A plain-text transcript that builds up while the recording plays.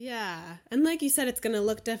Yeah. And like you said, it's going to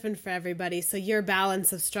look different for everybody. So your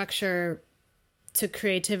balance of structure to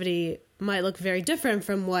creativity might look very different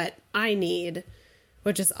from what I need,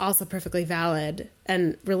 which is also perfectly valid.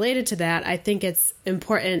 And related to that, I think it's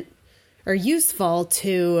important or useful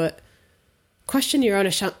to question your own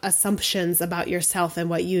assumptions about yourself and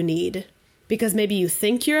what you need. Because maybe you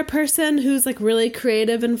think you're a person who's like really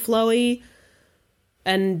creative and flowy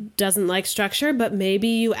and doesn't like structure, but maybe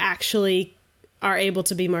you actually are able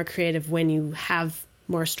to be more creative when you have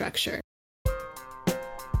more structure.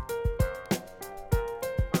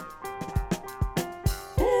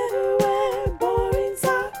 Never wear boring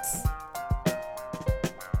socks.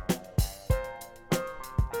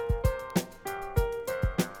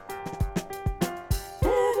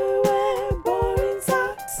 Never wear boring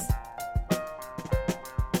socks.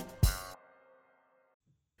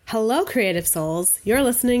 Hello, creative souls. You're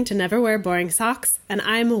listening to Never Wear Boring Socks, and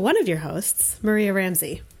I'm one of your hosts, Maria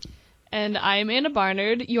Ramsey. And I'm Anna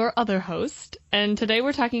Barnard, your other host, and today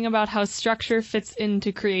we're talking about how structure fits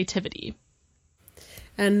into creativity.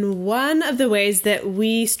 And one of the ways that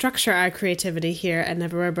we structure our creativity here at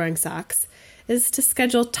Never Wear Boring Socks is to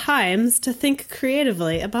schedule times to think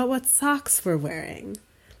creatively about what socks we're wearing.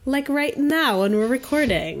 Like right now when we're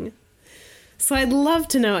recording. So I'd love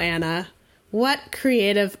to know, Anna, what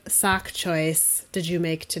creative sock choice did you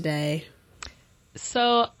make today?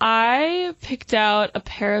 So I picked out a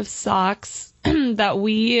pair of socks that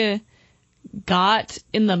we got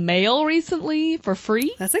in the mail recently for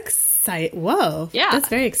free. That's exciting. Whoa. Yeah. That's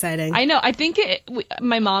very exciting. I know. I think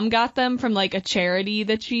my mom got them from like a charity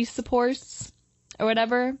that she supports or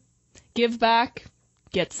whatever. Give back,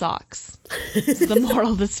 get socks. This is the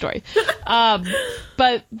moral of the story.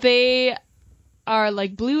 But they are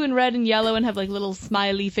like blue and red and yellow and have like little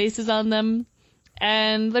smiley faces on them.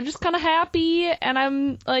 And they're just kind of happy, and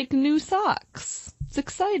I'm like, new socks. It's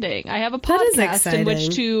exciting. I have a podcast in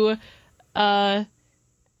which to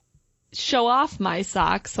show off my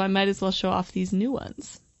socks, so I might as well show off these new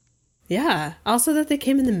ones. Yeah. Also that they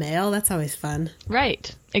came in the mail, that's always fun.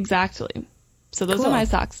 Right. Exactly. So those Cool. are my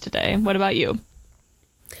socks today. What about you?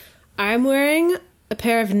 I'm wearing a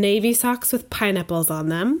pair of navy socks with pineapples on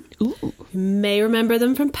them. Ooh. You may remember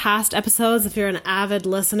them from past episodes if you're an avid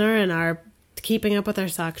listener and are keeping up with our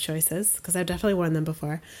sock choices, because I've definitely worn them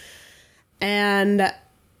before. And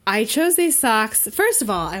I chose these socks. First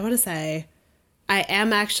of all, I want to say I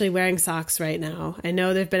am actually wearing socks right now. I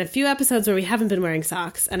know there have been a few episodes where we haven't been wearing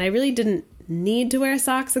socks, and I really didn't need to wear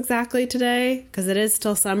socks exactly today because it is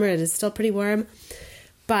still summer. It is still pretty warm.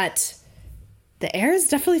 But the air is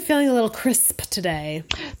definitely feeling a little crisp today.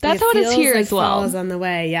 That's how it is here as well. Fall is on the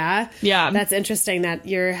way, yeah? Yeah. That's interesting that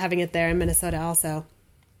you're having it there in Minnesota also.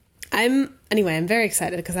 I'm very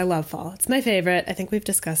excited because I love fall. It's my favorite. I think we've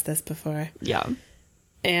discussed this before. Yeah.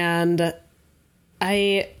 And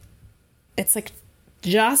it's like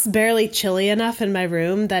just barely chilly enough in my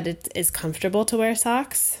room that it is comfortable to wear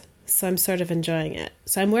socks. So I'm sort of enjoying it.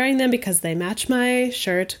 So I'm wearing them because they match my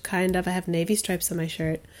shirt, kind of. I have navy stripes on my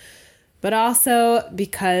shirt. But also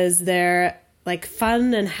because they're like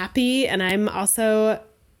fun and happy. And I'm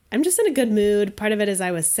just in a good mood. Part of it is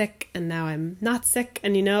I was sick and now I'm not sick.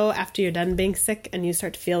 And after you're done being sick and you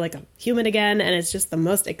start to feel like a human again, and it's just the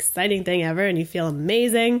most exciting thing ever and you feel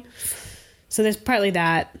amazing. So there's partly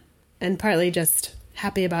that and partly just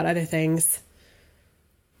happy about other things.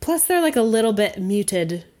 Plus they're like a little bit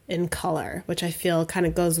muted in color, which I feel kind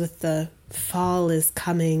of goes with the fall is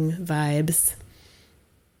coming vibes.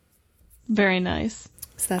 Very nice.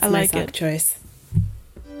 So that's I my like sock it. choice.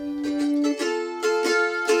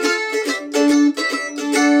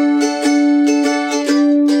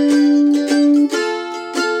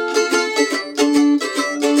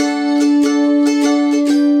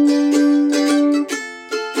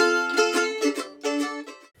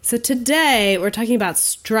 So today we're talking about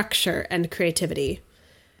structure and creativity,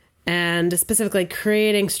 and specifically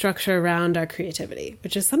creating structure around our creativity,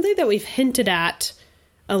 which is something that we've hinted at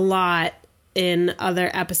a lot in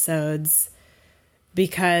other episodes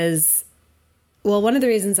because, well, one of the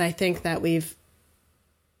reasons I think that we've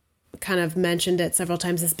kind of mentioned it several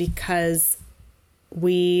times is because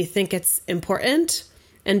we think it's important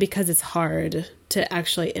and because it's hard to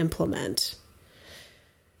actually implement.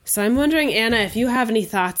 So I'm wondering, Anna, if you have any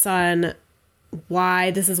thoughts on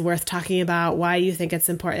why this is worth talking about, why you think it's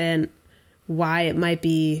important, why it might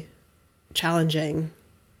be challenging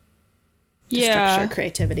to structure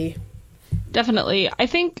creativity. Definitely. I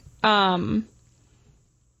think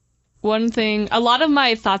one thing, a lot of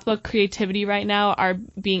my thoughts about creativity right now are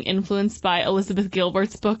being influenced by Elizabeth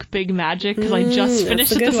Gilbert's book, Big Magic, because I just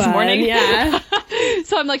finished it that's a this good one. morning. Yeah.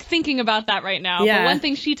 So I'm like thinking about that right now. Yeah. But one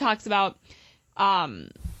thing she talks about,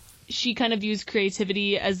 she kind of views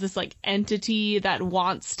creativity as this like entity that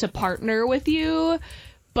wants to partner with you,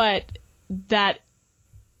 but that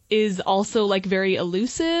is also like very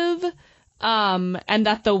elusive. And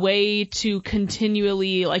that the way to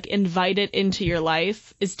continually like invite it into your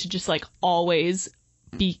life is to just like always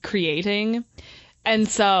be creating. And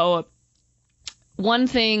so one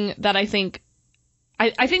thing that I think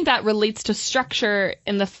that relates to structure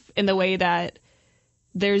in the way that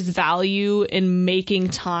there's value in making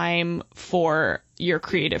time for your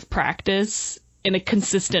creative practice in a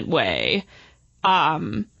consistent way.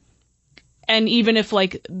 And even if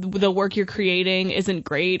like the work you're creating isn't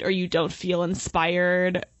great or you don't feel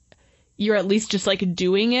inspired, you're at least just like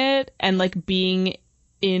doing it and like being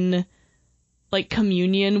in like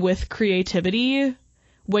communion with creativity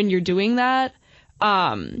when you're doing that.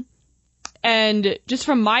 And just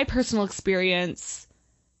from my personal experience,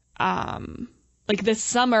 like this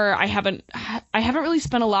summer, I haven't really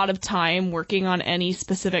spent a lot of time working on any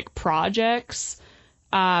specific projects.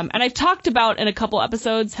 And I've talked about in a couple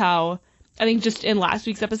episodes how, I think just in last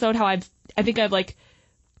week's episode, how I've like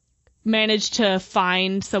managed to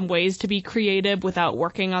find some ways to be creative without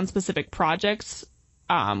working on specific projects,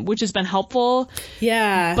 which has been helpful.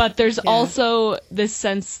 Yeah. But there's also this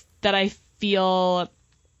sense that I feel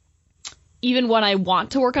even when I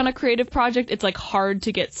want to work on a creative project, it's like hard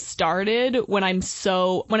to get started when I'm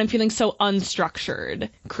feeling so unstructured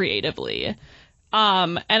creatively.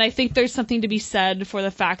 And I think there's something to be said for the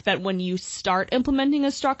fact that when you start implementing a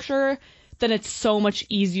structure, then it's so much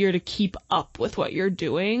easier to keep up with what you're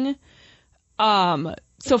doing.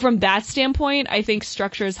 So from that standpoint, I think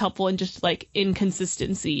structure is helpful in just like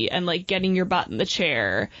inconsistency and like getting your butt in the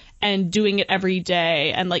chair and doing it every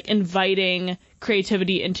day and like inviting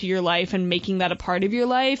creativity into your life and making that a part of your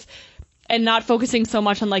life and not focusing so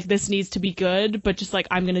much on like this needs to be good, but just like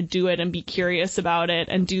I'm going to do it and be curious about it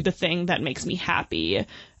and do the thing that makes me happy.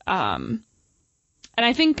 And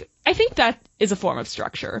I think that is a form of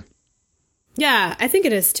structure. Yeah, I think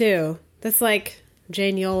it is too. That's like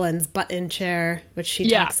Jane Yolen's butt-in chair, which she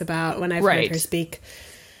talks about when I've heard her speak,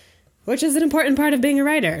 which is an important part of being a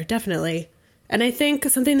writer, definitely. And I think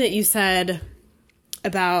something that you said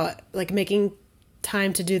about like making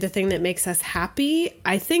time to do the thing that makes us happy,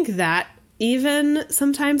 I think that even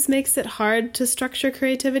sometimes makes it hard to structure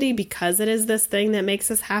creativity because it is this thing that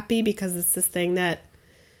makes us happy, because it's this thing that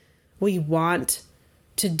we want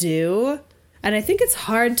to do. And I think it's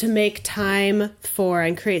hard to make time for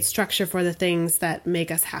and create structure for the things that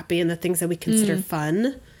make us happy and the things that we consider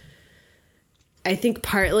fun. I think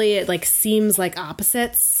partly it like seems like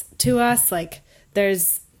opposites to us. Like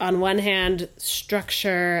there's on one hand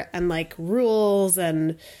structure and like rules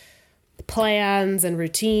and plans and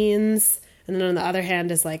routines. And then on the other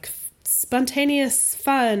hand is like spontaneous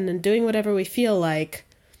fun and doing whatever we feel like,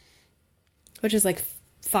 which is like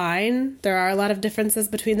fine. There are a lot of differences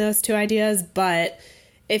between those two ideas, but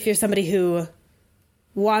if you're somebody who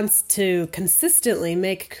wants to consistently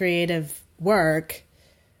make creative work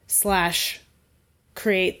 /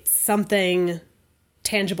 create something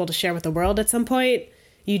tangible to share with the world at some point,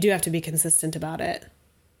 you do have to be consistent about it.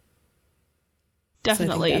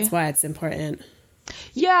 Definitely. So I think that's why it's important.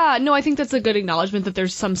 Yeah, no, I think that's a good acknowledgement that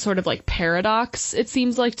there's some sort of like paradox, it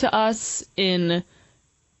seems like to us, in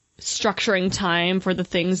structuring time for the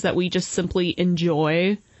things that we just simply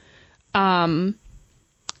enjoy. And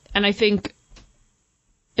I think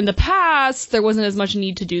in the past there wasn't as much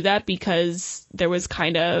need to do that because there was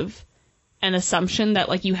kind of an assumption that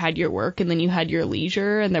like you had your work and then you had your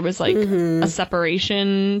leisure, and there was like a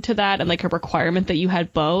separation to that and like a requirement that you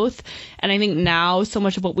had both. And I think now so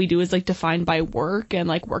much of what we do is like defined by work and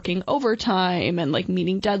like working overtime and like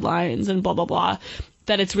meeting deadlines and blah blah blah,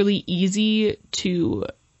 that it's really easy to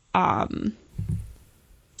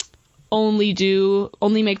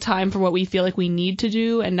only make time for what we feel like we need to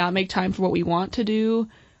do and not make time for what we want to do.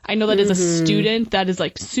 I know that as a student, that is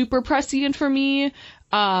like super prescient for me.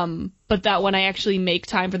 But that when I actually make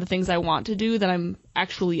time for the things I want to do, that I'm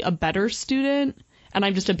actually a better student and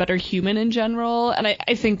I'm just a better human in general. And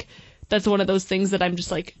I think that's one of those things that I'm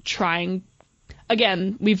just like trying.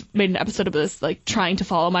 Again, we've made an episode of this, like trying to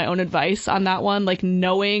follow my own advice on that one, like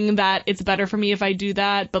knowing that it's better for me if I do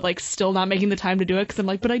that, but like still not making the time to do it because I'm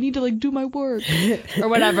like, but I need to like do my work or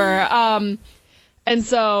whatever. And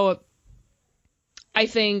so I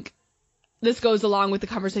think this goes along with the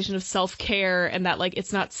conversation of self-care and that like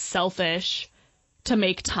it's not selfish to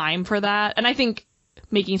make time for that. And I think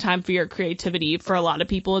making time for your creativity for a lot of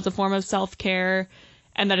people is a form of self-care,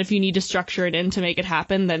 and that if you need to structure it in to make it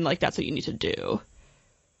happen, then like that's what you need to do.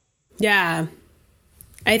 Yeah.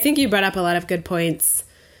 I think you brought up a lot of good points.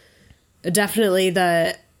 Definitely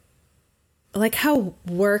like how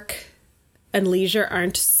work and leisure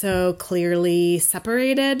aren't so clearly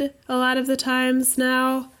separated a lot of the times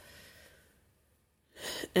now.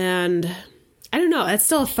 And I don't know, it's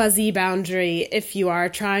still a fuzzy boundary if you are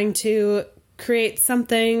trying to create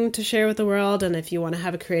something to share with the world, and if you want to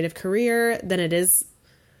have a creative career, then it is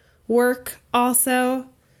work also.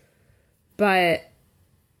 But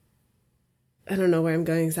I don't know where I'm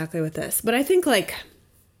going exactly with this. But I think like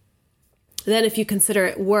then if you consider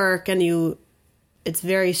it work and it's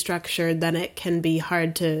very structured, then it can be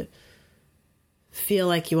hard to feel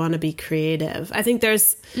like you want to be creative. I think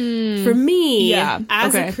there's, for me,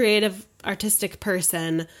 as a creative artistic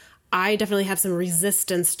person, I definitely have some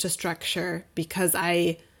resistance to structure because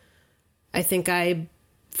I think I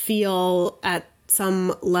feel at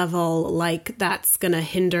some level like that's going to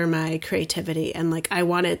hinder my creativity, and like I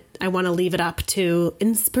want to leave it up to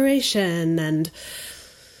inspiration and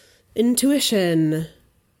intuition.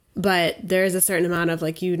 But there is a certain amount of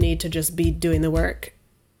like you need to just be doing the work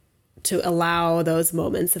to allow those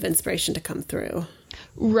moments of inspiration to come through.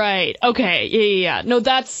 Right. Okay. Yeah. No,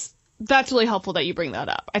 that's really helpful that you bring that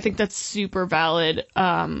up. I think that's super valid.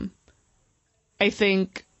 I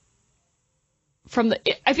think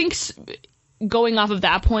going off of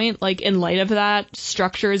that point, like in light of that,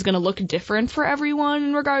 structure is going to look different for everyone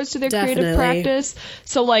in regards to their creative practice.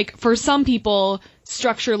 So like for some people,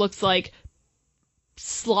 structure looks like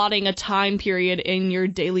slotting a time period in your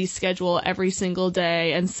daily schedule every single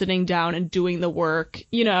day and sitting down and doing the work,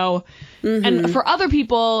 you know. Mm-hmm. And for other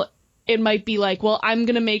people, it might be like, well, I'm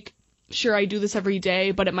going to make sure I do this every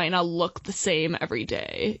day, but it might not look the same every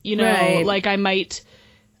day. You know, right. Like I might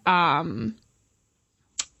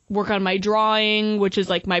work on my drawing, which is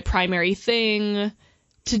like my primary thing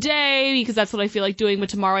today because that's what I feel like doing, but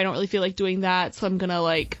tomorrow I don't really feel like doing that. So I'm going to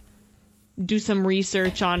like do some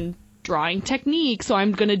research on drawing technique. So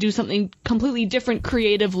I'm going to do something completely different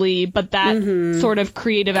creatively, but that sort of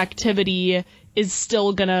creative activity is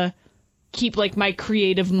still going to keep like my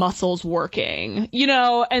creative muscles working, you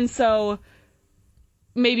know? And so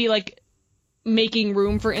maybe like making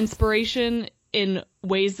room for inspiration in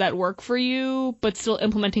ways that work for you, but still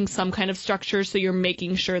implementing some kind of structure so you're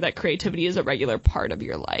making sure that creativity is a regular part of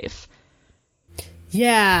your life.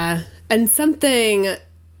 Yeah. And so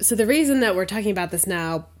the reason that we're talking about this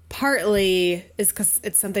now partly is because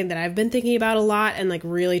it's something that I've been thinking about a lot and like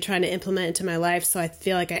really trying to implement into my life. So I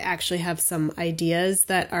feel like I actually have some ideas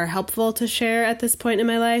that are helpful to share at this point in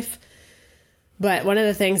my life. But one of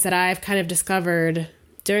the things that I've kind of discovered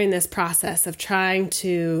during this process of trying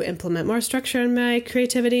to implement more structure in my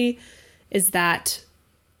creativity is that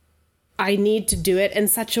I need to do it in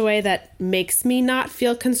such a way that makes me not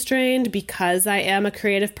feel constrained, because I am a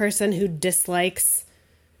creative person who dislikes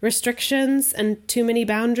restrictions and too many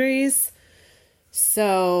boundaries.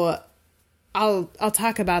 So I'll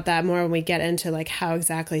talk about that more when we get into like how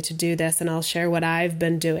exactly to do this, and I'll share what I've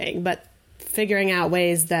been doing, but figuring out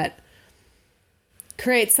ways that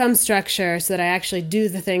create some structure so that I actually do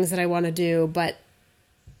the things that I want to do, but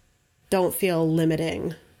don't feel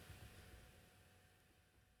limiting.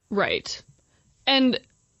 Right. And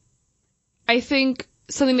I think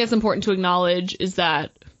something that's important to acknowledge is that,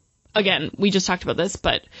 again, we just talked about this,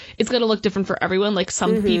 but it's going to look different for everyone. Like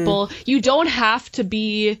some people, you don't have to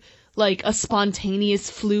be like a spontaneous,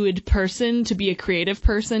 fluid person to be a creative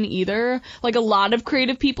person either. Like a lot of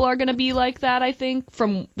creative people are going to be like that, I think,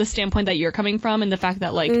 from the standpoint that you're coming from, and the fact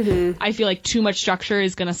that like I feel like too much structure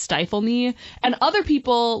is going to stifle me. And other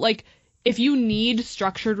people, like if you need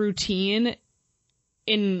structured routine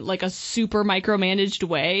in like a super micromanaged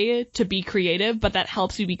way to be creative, but that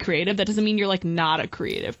helps you be creative, that doesn't mean you're like not a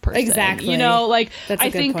creative person. Exactly. You know, like that's a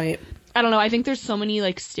good point. I don't know. I think there's so many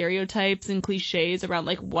like stereotypes and cliches around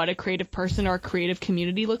like what a creative person or a creative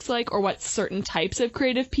community looks like, or what certain types of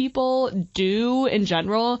creative people do in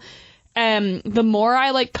general. The more I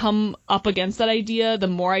like come up against that idea, the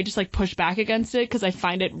more I just like push back against it, because I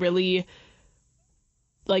find it really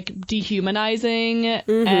like dehumanizing.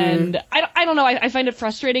 And I don't know. I find it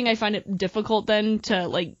frustrating. I find it difficult then to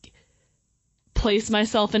like place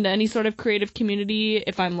myself into any sort of creative community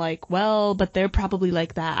if I'm like, well, but they're probably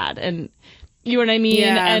like that, and you know what I mean?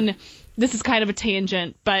 Yeah. And this is kind of a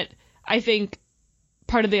tangent, but I think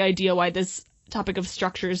part of the idea why this topic of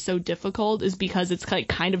structure is so difficult is because it's like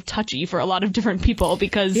kind of touchy for a lot of different people,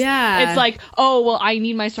 because it's like, oh, well, I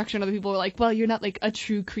need my structure, and other people are like, well, you're not like a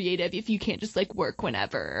true creative if you can't just like work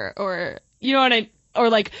whenever, or you know what or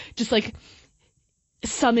like just like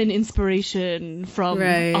summon inspiration from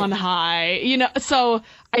Right. on high, you know? So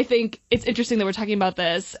I think it's interesting that we're talking about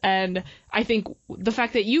this. And I think the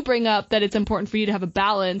fact that you bring up that it's important for you to have a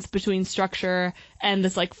balance between structure and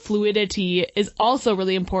this like fluidity is also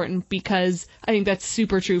really important, because I think that's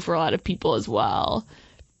super true for a lot of people as well.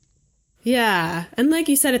 Yeah. And like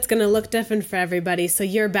you said, it's going to look different for everybody. So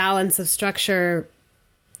your balance of structure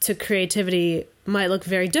to creativity might look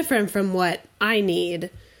very different from what I need,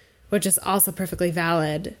 which is also perfectly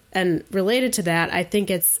valid. And related to that, I think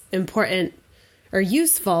it's important or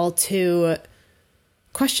useful to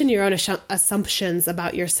question your own assumptions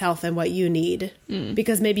about yourself and what you need.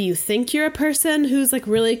 Because maybe you think you're a person who's like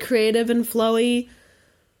really creative and flowy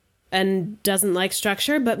and doesn't like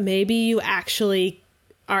structure, but maybe you actually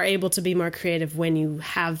are able to be more creative when you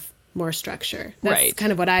have more structure. That's Right.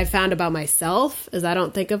 kind of what I've found about myself, is I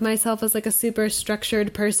don't think of myself as like a super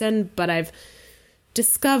structured person, but I've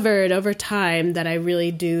discovered over time that I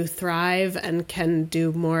really do thrive and can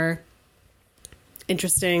do more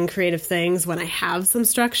interesting creative things when I have some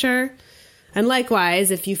structure. And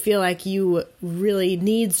likewise, if you feel like you really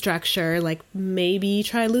need structure, like maybe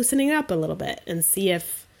try loosening up a little bit and see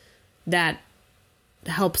if that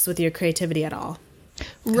helps with your creativity at all.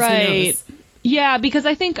 'Cause who Right. knows? Yeah, because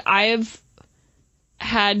I think I've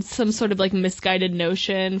had some sort of like misguided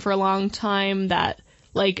notion for a long time that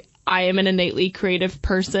like I am an innately creative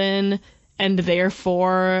person, and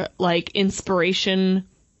therefore like inspiration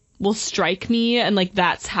will strike me, and like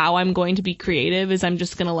that's how I'm going to be creative, is I'm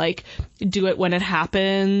just gonna like do it when it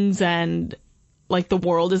happens, and like the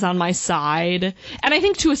world is on my side. And I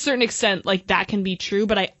think to a certain extent like that can be true,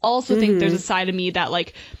 but I also think there's a side of me that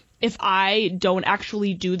like if I don't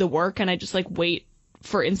actually do the work and I just like wait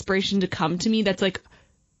for inspiration to come to me, that's like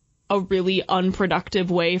a really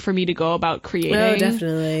unproductive way for me to go about creating. Oh,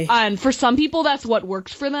 definitely. And for some people, that's what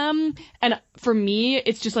works for them. And for me,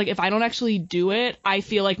 it's just like if I don't actually do it, I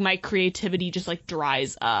feel like my creativity just like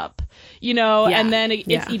dries up, you know? Yeah. And then it's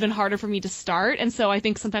Yeah. even harder for me to start. And so I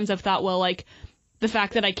think sometimes I've thought, well, like the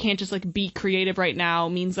fact that I can't just like be creative right now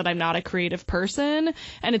means that I'm not a creative person.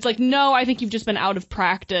 And it's like, no, I think you've just been out of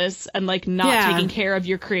practice and like not Yeah. taking care of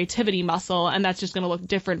your creativity muscle. And that's just going to look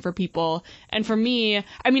different for people. And for me,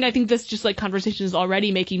 I mean, I think this just like conversation is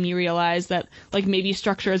already making me realize that like maybe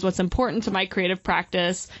structure is what's important to my creative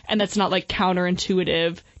practice. And that's not like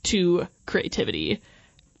counterintuitive to creativity.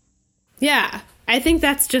 Yeah. I think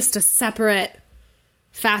that's just a separate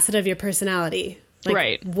facet of your personality. Like,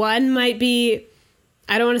 Right. one might be,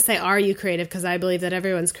 I don't want to say, are you creative? Because I believe that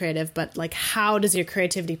everyone's creative, but like, how does your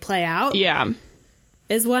creativity play out Yeah.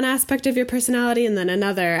 is one aspect of your personality. And then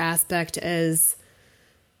another aspect is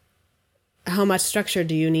how much structure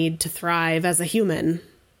do you need to thrive as a human?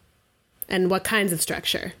 And what kinds of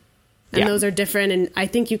structure? And Yeah. those are different. And I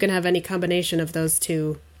think you can have any combination of those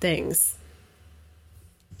two things.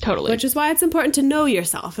 Totally. Which is why it's important to know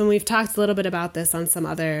yourself. And we've talked a little bit about this on some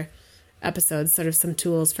other episodes, sort of some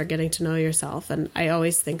tools for getting to know yourself. And I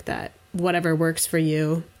always think that whatever works for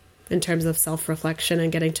you in terms of self-reflection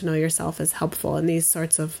and getting to know yourself is helpful in these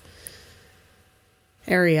sorts of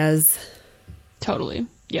areas. Totally.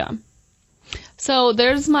 Yeah. So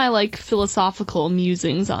there's my like philosophical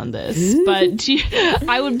musings on this, but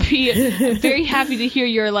I would be very happy to hear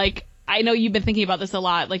your like, I know you've been thinking about this a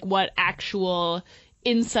lot, like what actual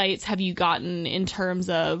insights have you gotten in terms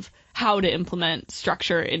of how to implement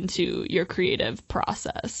structure into your creative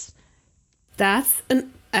process? That's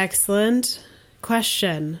an excellent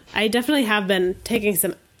question. I definitely have been taking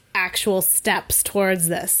some actual steps towards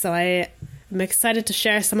this. So I'm excited to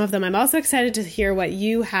share some of them. I'm also excited to hear what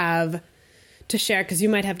you have to share, because you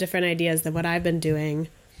might have different ideas than what I've been doing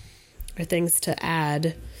or things to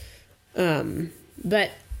add.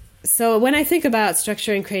 But so when I think about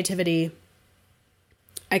structuring creativity,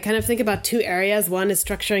 I kind of think about two areas. One is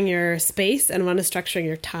structuring your space and one is structuring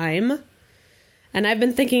your time. And I've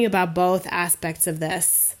been thinking about both aspects of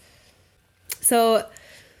this. So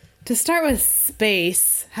to start with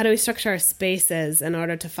space, how do we structure our spaces in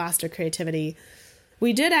order to foster creativity?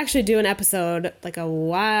 We did actually do an episode like a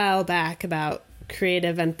while back about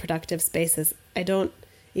creative and productive spaces. I don't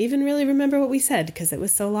even really remember what we said because it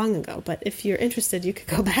was so long ago. But if you're interested, you could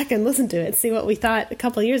go back and listen to it, see what we thought a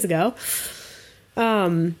couple years ago.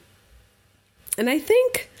 And I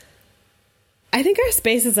think our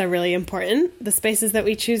spaces are really important, the spaces that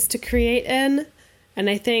we choose to create in. And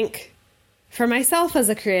I think for myself as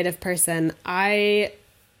a creative person, I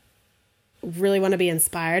really want to be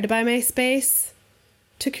inspired by my space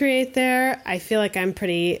to create there. I feel like I'm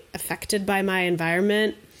pretty affected by my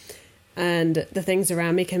environment, and the things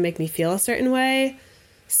around me can make me feel a certain way.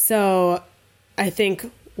 So I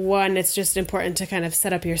think, one, it's just important to kind of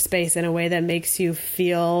set up your space in a way that makes you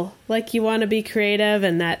feel like you want to be creative,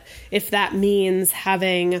 and that if that means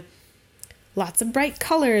having lots of bright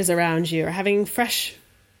colors around you, or having fresh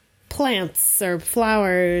plants or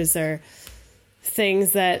flowers or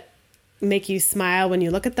things that make you smile when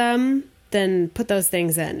you look at them, then put those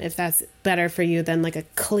things in if that's better for you than like a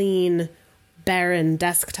clean, barren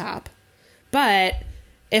desktop. But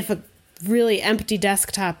if a really empty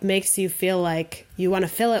desktop makes you feel like you want to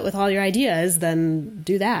fill it with all your ideas, then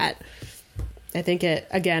do that. I think it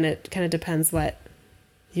kind of depends what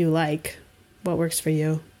you like, what works for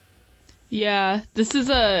you. Yeah, this is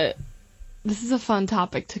a fun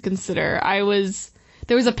topic to consider. There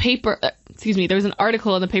was an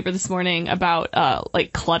article in the paper this morning about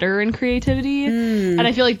like clutter and creativity. And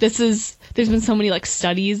I feel like there's been so many like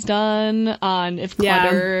studies done on if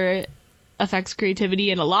clutter affects creativity,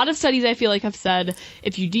 and a lot of studies I feel like have said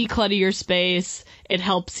if you declutter your space, it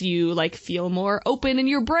helps you like feel more open in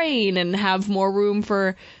your brain and have more room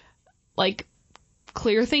for like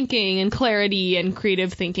clear thinking and clarity and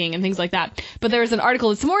creative thinking and things like that. But there was an article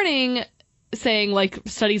this morning saying like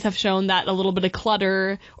studies have shown that a little bit of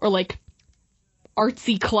clutter, or like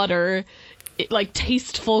artsy clutter, like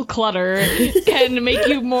tasteful clutter, can make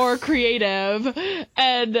you more creative.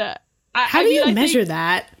 And how do you measure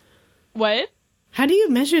that? What? How do you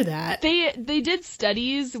measure that? They did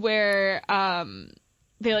studies where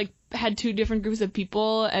they like had two different groups of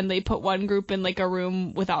people, and they put one group in like a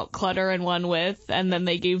room without clutter and one with, and then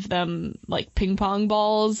they gave them like ping pong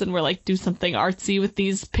balls and were like, do something artsy with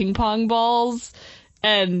these ping pong balls,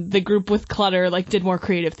 and the group with clutter like did more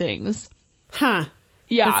creative things. Huh.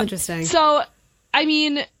 Yeah. That's interesting. So, I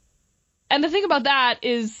mean, and the thing about that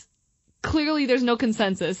is clearly there's no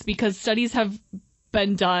consensus, because studies have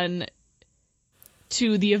been done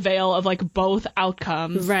to the avail of like both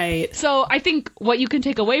outcomes. Right. So I think what you can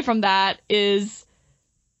take away from that is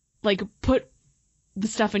like put the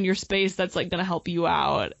stuff in your space that's like going to help you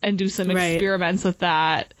out, and do some experiments with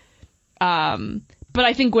that. But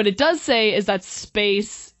I think what it does say is that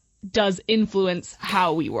space does influence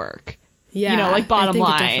how we work. Yeah. You know, like bottom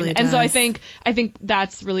line. And so I does. think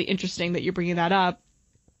that's really interesting that you're bringing that up.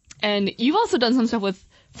 And you've also done some stuff with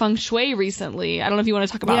feng shui recently. I don't know if you want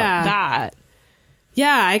to talk about that.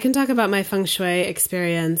 Yeah, I can talk about my feng shui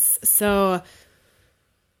experience. So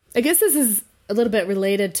I guess this is a little bit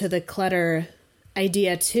related to the clutter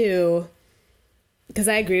idea too, because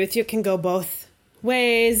I agree with you. It can go both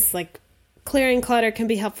ways. Like clearing clutter can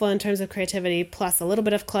be helpful in terms of creativity, plus a little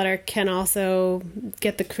bit of clutter can also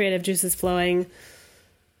get the creative juices flowing.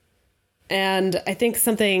 And I think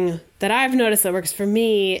something that I've noticed that works for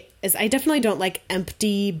me is I definitely don't like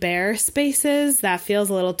empty, bare spaces. That feels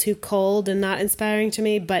a little too cold and not inspiring to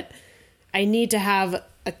me, but I need to have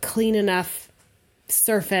a clean enough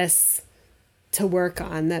surface to work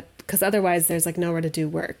on, that because otherwise there's like nowhere to do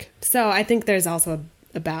work. So I think there's also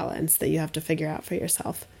a balance that you have to figure out for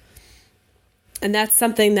yourself. And that's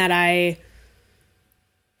something that I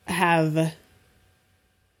have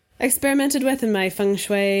experimented with in my feng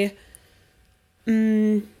shui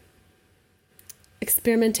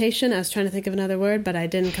experimentation. I was trying to think of another word, but I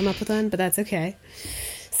didn't come up with one, but that's okay.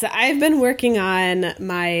 So I've been working on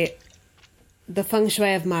the feng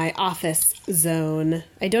shui of my office zone.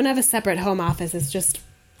 I don't have a separate home office. It's just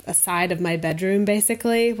a side of my bedroom,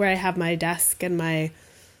 basically, where I have my desk and my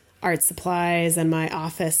art supplies and my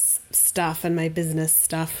office stuff and my business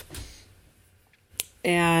stuff.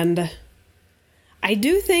 And I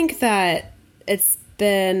do think that it's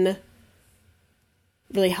been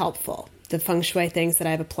really helpful, the feng shui things that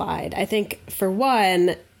I've applied. I think, for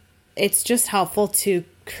one, it's just helpful to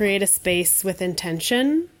create a space with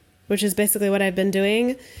intention, which is basically what I've been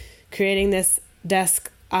doing, creating this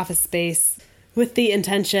desk office space with the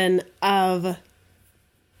intention of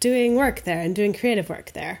doing work there and doing creative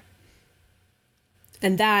work there.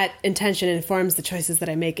 And that intention informs the choices that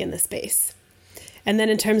I make in the space. And then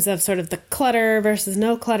in terms of sort of the clutter versus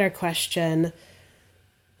no clutter question,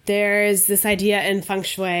 there's this idea in feng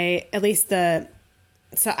shui, at least so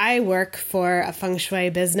I work for a feng shui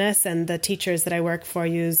business, and the teachers that I work for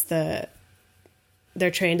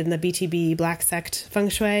they're trained in the BTB Black Sect feng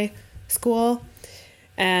shui school.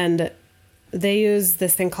 And they use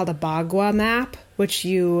this thing called a bagua map, which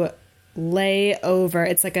you lay over.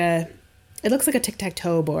 It looks like a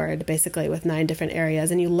tic-tac-toe board, basically, with 9 different areas,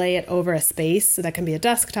 and you lay it over a space. So that can be a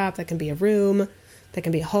desktop, that can be a room, that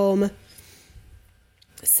can be a home.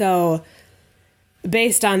 So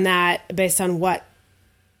based on what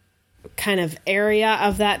kind of area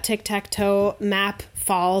of that tic-tac-toe map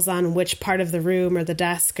falls on which part of the room or the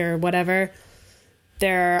desk or whatever,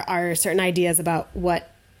 there are certain ideas about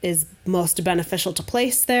what is most beneficial to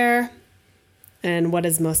place there and what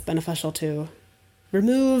is most beneficial to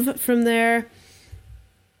remove from there.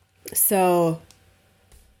 So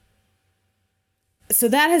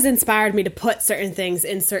that has inspired me to put certain things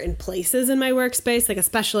in certain places in my workspace, like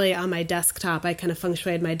especially on my desktop. I kind of feng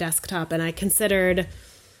shuied my desktop, and I considered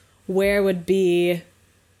where would be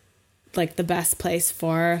like the best place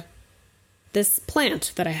for this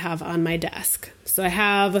plant that I have on my desk. So I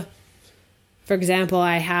have, for example,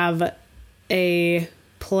 I have a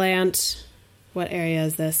plant, what area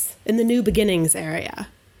is this? In the new beginnings area.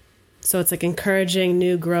 So it's like encouraging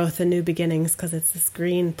new growth and new beginnings because it's this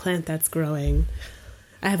green plant that's growing.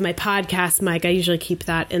 I have my podcast mic. I usually keep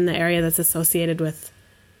that in the area that's associated with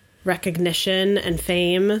recognition and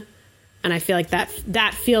fame. And I feel like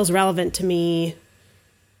that feels relevant to me.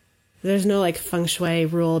 There's no like feng shui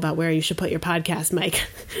rule about where you should put your podcast mic.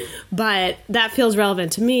 But that feels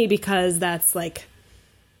relevant to me because that's like,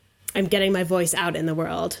 I'm getting my voice out in the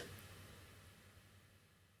world.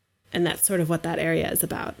 And that's sort of what that area is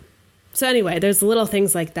about. So anyway, there's little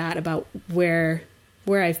things like that about where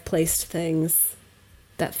I've placed things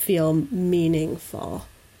that feel meaningful.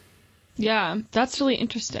 Yeah, that's really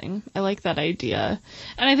interesting. I like that idea.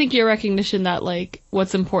 And I think your recognition that like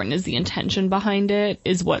what's important is the intention behind it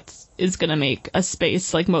is what is going to make a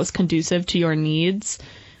space like most conducive to your needs.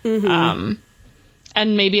 Mm-hmm.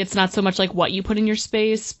 And maybe it's not so much like what you put in your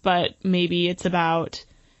space, but maybe it's about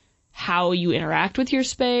how you interact with your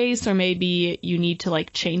space, or maybe you need to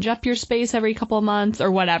like change up your space every couple of months or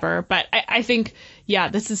whatever. But I think, yeah,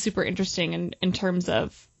 this is super interesting in terms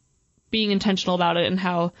of being intentional about it, and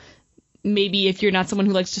how maybe if you're not someone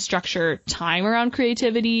who likes to structure time around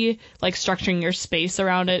creativity, like structuring your space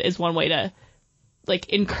around it is one way to like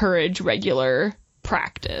encourage regular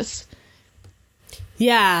practice.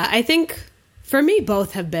 Yeah, I think for me,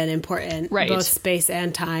 both have been important, right? Both space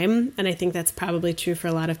and time. And I think that's probably true for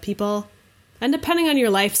a lot of people. And depending on your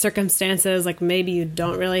life circumstances, like maybe you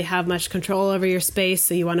don't really have much control over your space,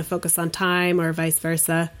 so you want to focus on time, or vice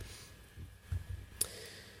versa.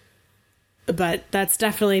 But that's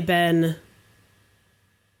definitely been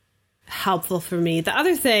helpful for me. The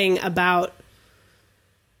other thing about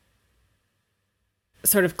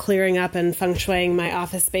sort of clearing up and feng shuiing my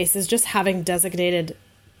office space is just having designated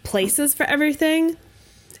places for everything.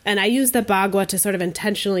 And I use the Bagua to sort of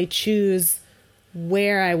intentionally choose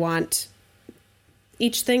where I want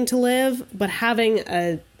each thing to live, but having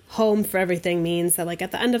a home for everything means that like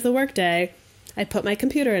at the end of the workday, I put my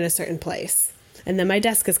computer in a certain place, and then my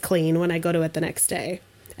desk is clean when I go to it the next day.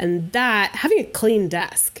 And that, having a clean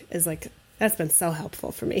desk is like, that's been so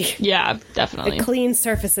helpful for me. Yeah, definitely. A clean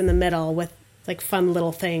surface in the middle with like fun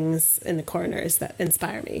little things in the corners that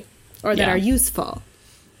inspire me or that are useful.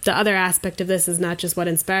 The other aspect of this is not just what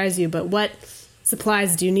inspires you, but what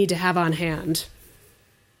supplies do you need to have on hand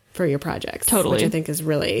for your projects? Totally. Which I think is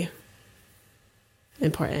really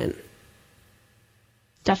important.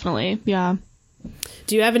 Definitely, yeah.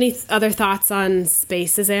 Do you have any other thoughts on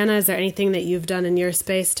spaces, Anna? Is there anything that you've done in your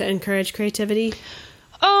space to encourage creativity?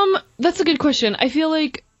 That's a good question. I feel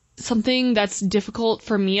like something that's difficult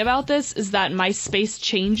for me about this is that my space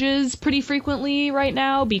changes pretty frequently right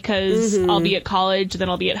now because I'll be at college, then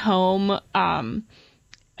I'll be at home. And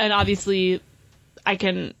obviously I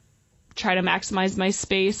can try to maximize my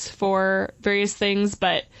space for various things,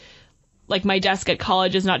 but like my desk at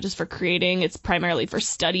college is not just for creating, it's primarily for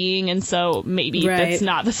studying. And so maybe that's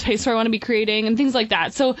not the space where I want to be creating and things like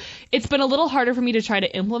that. So it's been a little harder for me to try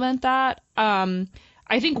to implement that.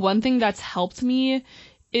 I think one thing that's helped me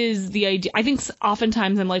is the idea. I think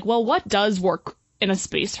oftentimes I'm like, well, what does work in a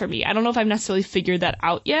space for me? I don't know if I've necessarily figured that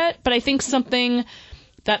out yet, but I think something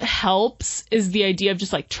that helps is the idea of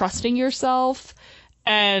just like trusting yourself.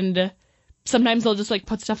 And sometimes I'll just like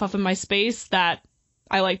put stuff up in my space that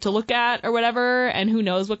I like to look at or whatever, and who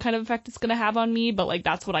knows what kind of effect it's going to have on me, but like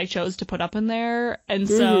that's what I chose to put up in there. And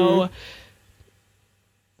so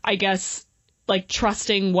I guess like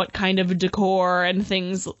trusting what kind of decor and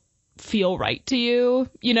things feel right to you,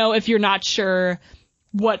 you know, if you're not sure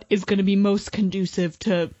what is going to be most conducive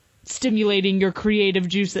to stimulating your creative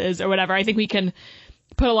juices or whatever, I think we can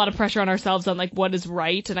put a lot of pressure on ourselves on like what is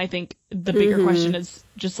right. And I think the bigger question is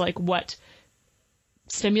just like what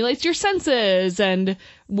stimulates your senses and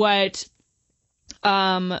what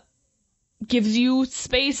gives you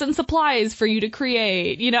space and supplies for you to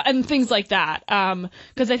create, you know, and things like that.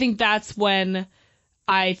 Because I think that's when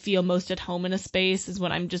I feel most at home in a space, is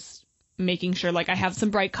when I'm just making sure like I have some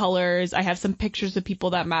bright colors, I have some pictures of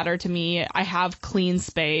people that matter to me, I have clean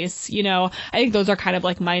space, you know. I think those are kind of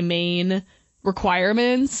like my main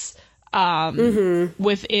requirements.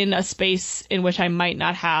 within a space in which I might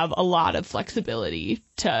not have a lot of flexibility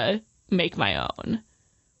to make my own.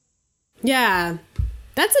 Yeah,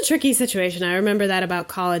 that's a tricky situation. I remember that about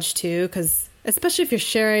college too, because especially if you're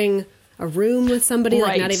sharing a room with somebody, like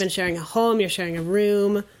Right. not even sharing a home, you're sharing a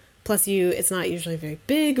room. Plus, it's not usually a very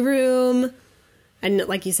big room. And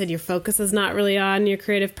like you said, your focus is not really on your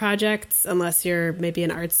creative projects unless you're maybe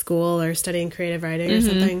in art school or studying creative writing or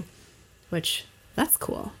something, which that's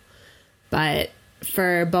cool. But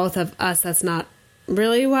for both of us, that's not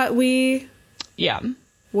really what we Yeah.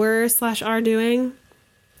 were/are doing.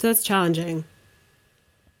 So it's challenging.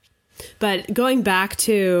 But going back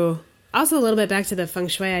to, also a little bit back to the feng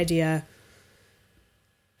shui idea,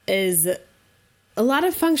 is a lot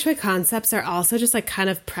of feng shui concepts are also just like kind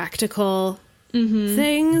of practical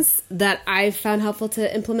things that I've found helpful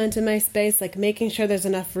to implement in my space, like making sure there's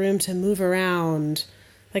enough room to move around,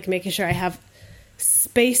 like making sure I have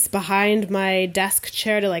space behind my desk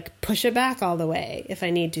chair to like push it back all the way if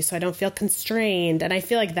I need to, so I don't feel constrained. And I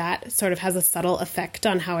feel like that sort of has a subtle effect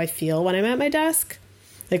on how I feel when I'm at my desk,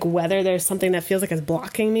 like whether there's something that feels like it's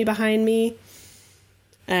blocking me behind me,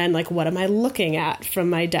 and like what am I looking at from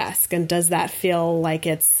my desk, and does that feel like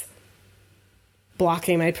it's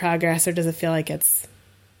blocking my progress, or does it feel like it's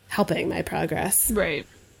helping my progress, Right.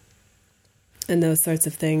 and those sorts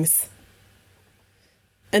of things.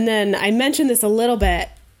 And then I mentioned this a little bit,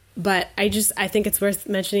 but I think it's worth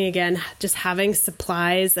mentioning again, just having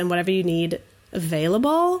supplies and whatever you need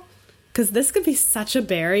available, because this could be such a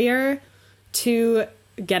barrier to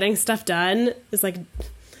getting stuff done. Is like,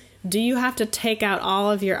 do you have to take out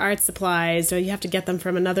all of your art supplies, or you have to get them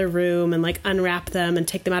from another room and like unwrap them and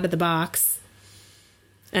take them out of the box?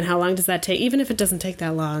 And how long does that take? Even if it doesn't take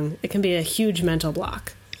that long, it can be a huge mental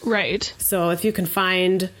block. Right. So if you can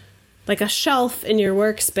find like a shelf in your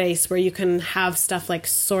workspace where you can have stuff like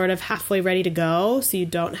sort of halfway ready to go, so you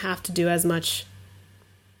don't have to do as much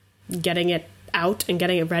getting it out and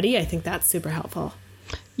getting it ready, I think that's super helpful.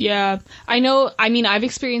 Yeah. I know. I mean, I've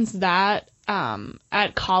experienced that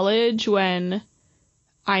at college when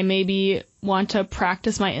I maybe want to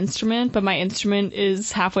practice my instrument, but my instrument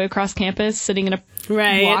is halfway across campus sitting in a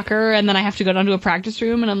Right. locker, and then I have to go down to a practice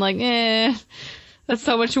room, and I'm like, that's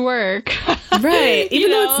so much work. Right. You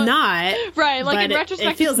Even though know? it's not. Right, like but in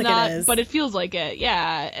retrospect, it feels it's like not, it is. but it feels like it,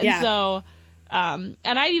 yeah. And Yeah. so, and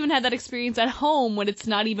I even had that experience at home when it's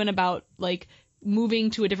not even about like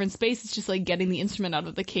moving to a different space. It's just like getting the instrument out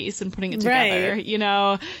of the case and putting it together, Right. you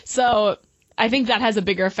know? So I think that has a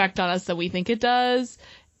bigger effect on us than we think it does,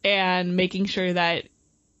 and making sure that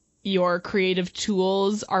your creative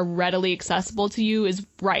tools are readily accessible to you is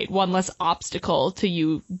one less obstacle to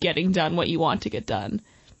you getting done what you want to get done.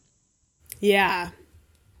 Yeah.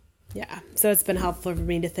 Yeah. So it's been helpful for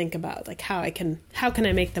me to think about like how can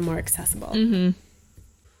I make them more accessible? Mm-hmm.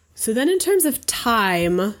 So then in terms of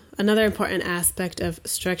time, another important aspect of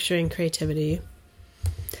structuring creativity,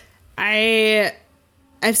 I've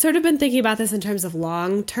sort of been thinking about this in terms of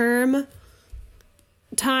long-term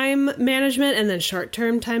time management and then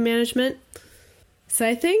short-term time management. So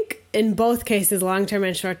I think in both cases, long-term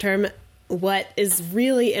and short-term, what is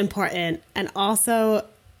really important and also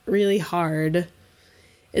really hard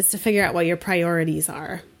is to figure out what your priorities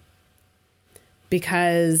are.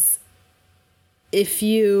 Because if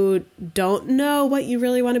you don't know what you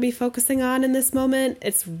really want to be focusing on in this moment,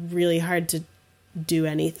 it's really hard to do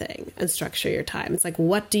anything and structure your time. It's like,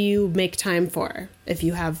 what do you make time for if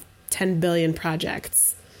you have 10 billion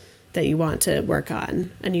projects that you want to work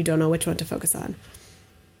on and you don't know which one to focus on?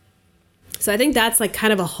 So I think that's like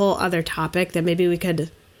kind of a whole other topic that maybe we could...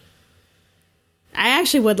 I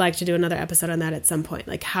actually would like to do another episode on that at some point.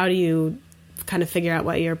 Like, how do you kind of figure out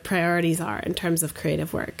what your priorities are in terms of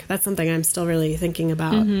creative work? That's something I'm still really thinking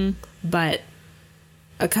about. Mm-hmm. But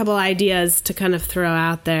a couple ideas to kind of throw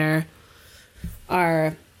out there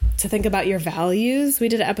are to think about your values. We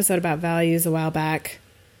did an episode about values a while back.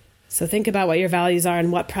 So think about what your values are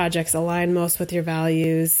and what projects align most with your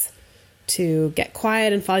values. To get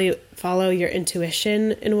quiet and follow your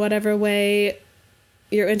intuition in whatever way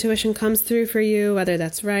your intuition comes through for you, whether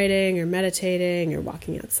that's writing or meditating or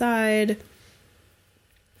walking outside.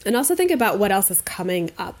 And also think about what else is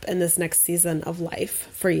coming up in this next season of life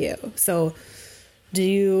for you. So are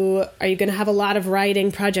you going to have a lot of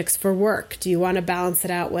writing projects for work? Do you want to balance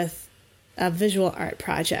it out with a visual art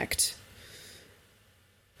project?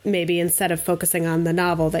 Maybe instead of focusing on the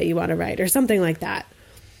novel that you want to write or something like that.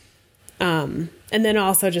 And then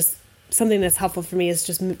also just something that's helpful for me is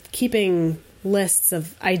just keeping lists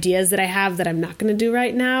of ideas that I have that I'm not going to do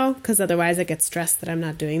right now, because otherwise I get stressed that I'm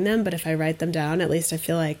not doing them. But if I write them down, at least I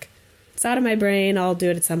feel like it's out of my brain. I'll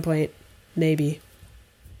do it at some point. maybe.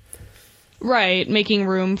 Right, making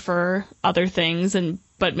room for other things,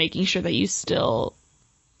 but making sure that you still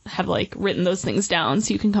have like written those things down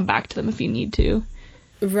so you can come back to them if you need to.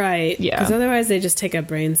 Right. Yeah. Because otherwise they just take up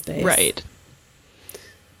brain space. Right.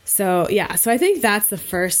 So, yeah. So I think that's the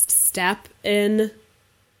first step in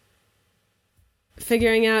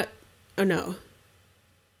figuring out... Oh, no.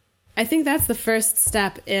 I think that's the first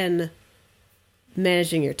step in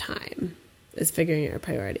managing your time, is figuring out your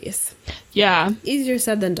priorities. Yeah. Easier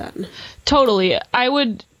said than done. Totally. I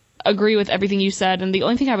would agree with everything you said. And the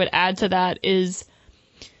only thing I would add to that is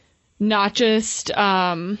not just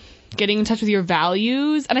getting in touch with your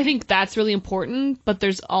values. And I think that's really important. But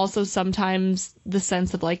there's also sometimes the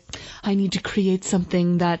sense of like, I need to create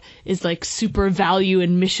something that is like super value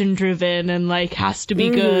and mission driven and like has to be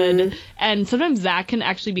good. And sometimes that can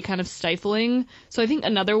actually be kind of stifling. So I think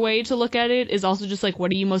another way to look at it is also just like, what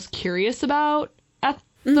are you most curious about at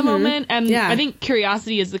the moment? And Yeah. I think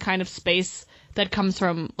curiosity is the kind of space that comes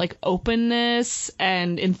from like openness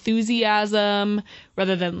and enthusiasm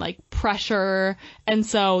rather than like pressure. And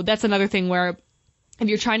so that's another thing where if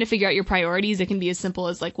you're trying to figure out your priorities, it can be as simple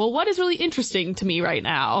as like, well, what is really interesting to me right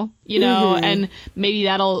now? You know, and maybe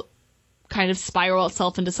that'll kind of spiral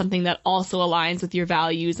itself into something that also aligns with your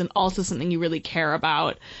values and also something you really care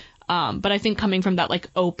about. But I think coming from that like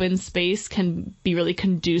open space can be really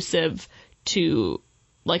conducive to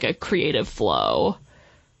like a creative flow.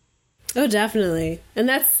 Oh, definitely. And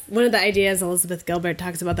that's one of the ideas Elizabeth Gilbert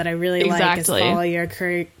talks about that I really like, is Exactly. follow your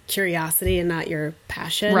curiosity and not your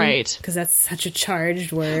passion. Right. Because that's such a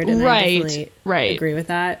charged word. And I Right, definitely right. agree with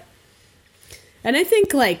that. And I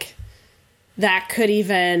think, like, that could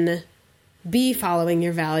even be following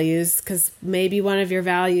your values, because maybe one of your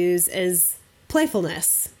values is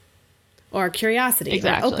playfulness or curiosity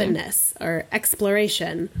Exactly. or openness or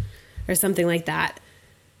exploration or something like that.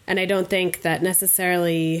 And I don't think that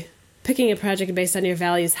necessarily picking a project based on your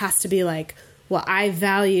values has to be like, well, I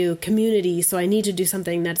value community, so I need to do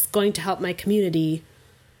something that's going to help my community.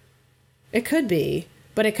 It could be,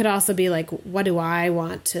 but it could also be like, what do I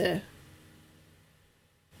want to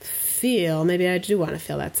feel? Maybe I do want to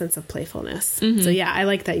feel that sense of playfulness. So yeah, I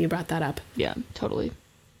like that you brought that up. Yeah, totally.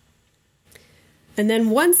 And then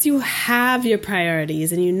once you have your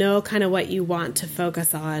priorities and you know kind of what you want to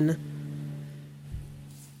focus on,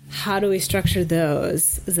 how do we structure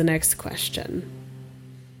those is the next question.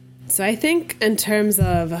 So I think in terms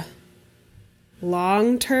of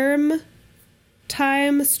long-term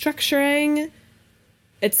time structuring,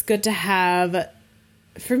 it's good to have,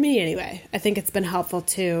 for me anyway, I think it's been helpful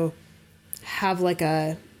to have like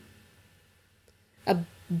a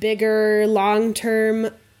bigger long-term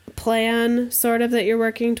plan sort of that you're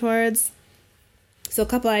working towards. So a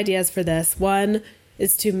couple ideas for this. One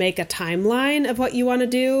is to make a timeline of what you want to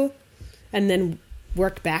do and then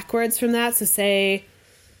work backwards from that. So say,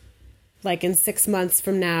 like in 6 months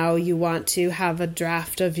from now, you want to have a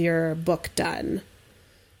draft of your book done.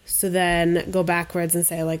 So then go backwards and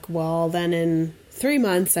say like, well, then in 3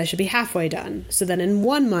 months, I should be halfway done. So then in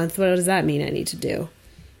 1 month, what does that mean I need to do?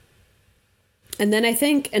 And then I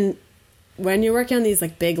think, and when you're working on these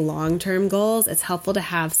like big long-term goals, it's helpful to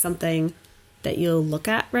have something that you'll look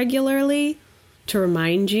at regularly to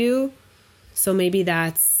remind you. So maybe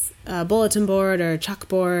that's a bulletin board or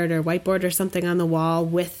chalkboard or whiteboard or something on the wall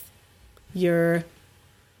with your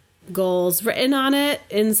goals written on it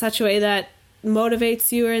in such a way that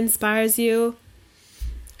motivates you or inspires you.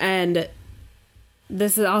 And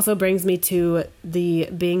this also brings me to the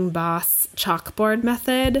Being Boss chalkboard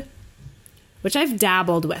method, which I've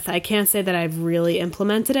dabbled with. I can't say that I've really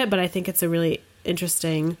implemented it, but I think it's a really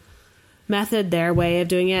interesting method, their way of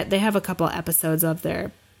doing it. They have a couple episodes of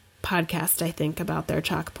their podcast, I think, about their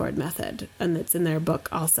chalkboard method, and it's in their book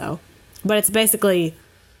also. But it's basically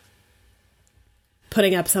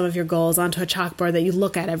putting up some of your goals onto a chalkboard that you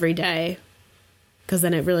look at every day, because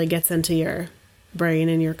then it really gets into your brain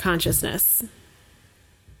and your consciousness.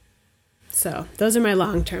 So those are my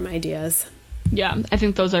long-term ideas. Yeah, I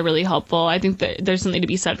think those are really helpful. I think that there's something to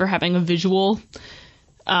be said for having a visual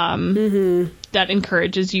that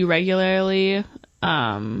encourages you regularly.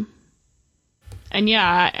 And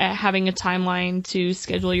yeah, having a timeline to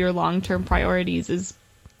schedule your long-term priorities is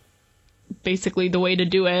basically the way to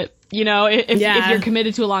do it. You know, if you're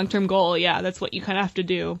committed to a long-term goal, yeah, that's what you kind of have to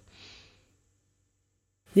do.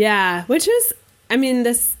 Yeah, which is, I mean,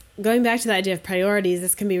 this, going back to the idea of priorities,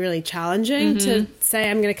 this can be really challenging to say,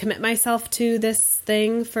 I'm going to commit myself to this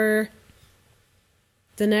thing for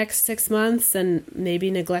the next 6 months and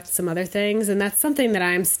maybe neglect some other things. And that's something that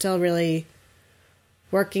I'm still really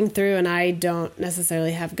working through, and I don't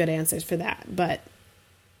necessarily have good answers for that. But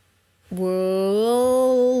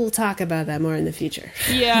we'll talk about that more in the future.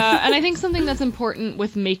 Yeah, and I think something that's important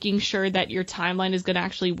with making sure that your timeline is going to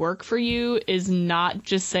actually work for you is not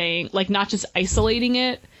just saying, like, not just isolating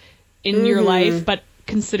it in your life, but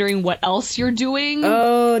considering what else you're doing.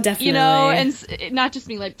 Oh, definitely. You know, and not just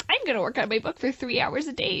being like, I'm going to work on my book for 3 hours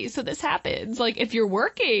a day, so this happens. Like, if you're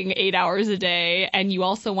working 8 hours a day and you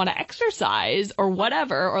also want to exercise or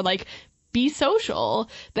whatever, or like be social,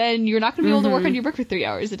 then you're not going to be able to work on your book for 3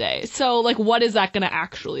 hours a day. So, like, what is that going to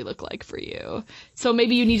actually look like for you? So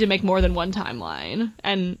maybe you need to make more than one timeline,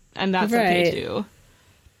 and that's okay too.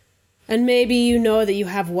 And maybe you know that you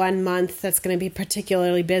have 1 month that's going to be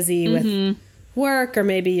particularly busy with work, or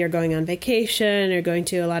maybe you're going on vacation or going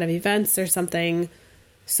to a lot of events or something.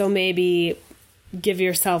 So maybe give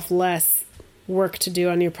yourself less work to do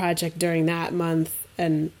on your project during that month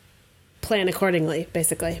and plan accordingly,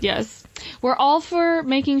 basically. Yes. We're all for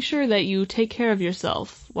making sure that you take care of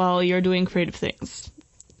yourself while you're doing creative things.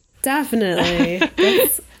 Definitely.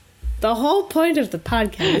 That's the whole point of the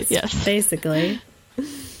podcast. Yes. Basically.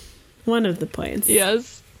 One of the points.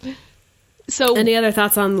 Yes. So, any other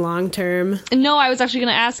thoughts on long term? No, I was actually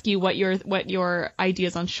going to ask you what your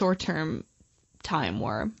ideas on short term time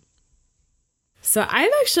were. So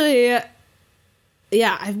I've actually,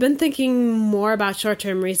 I've been thinking more about short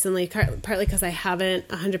term recently, partly because I haven't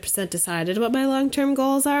 100% decided what my long term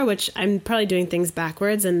goals are, which I'm probably doing things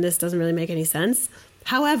backwards, and this doesn't really make any sense.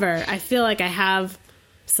 However, I feel like I have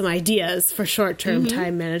some ideas for short term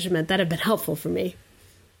time management that have been helpful for me.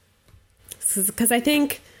 Because I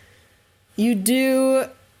think you do,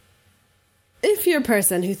 if you're a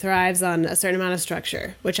person who thrives on a certain amount of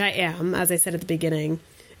structure, which I am, as I said at the beginning,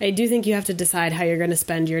 I do think you have to decide how you're going to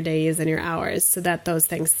spend your days and your hours so that those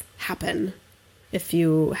things happen if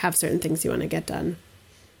you have certain things you want to get done.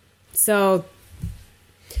 So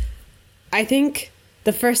I think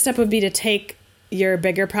the first step would be to take your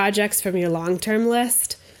bigger projects from your long-term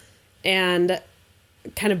list and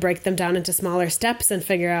kind of break them down into smaller steps and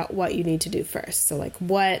figure out what you need to do first. So like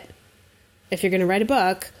if you're going to write a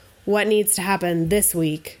book, what needs to happen this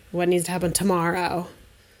week? What needs to happen tomorrow?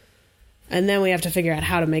 And then we have to figure out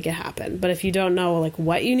how to make it happen. But if you don't know like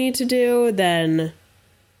what you need to do, then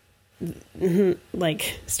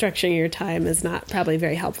like structuring your time is not probably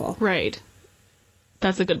very helpful. Right.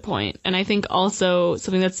 That's a good point. And I think also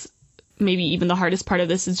something that's maybe even the hardest part of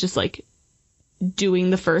this is just like doing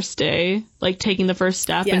the first day, like taking the first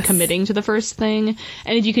step and committing to the first thing.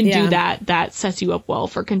 And if you can do that, that sets you up well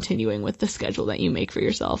for continuing with the schedule that you make for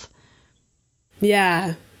yourself.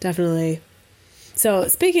 Yeah, definitely. So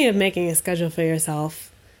speaking of making a schedule for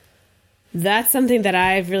yourself, that's something that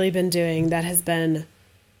I've really been doing that has been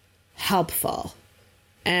helpful.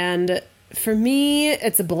 And for me,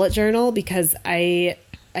 it's a bullet journal because I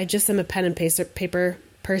just am a pen and paper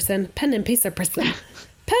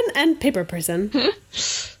person.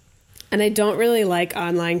 And I don't really like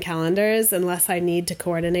online calendars unless I need to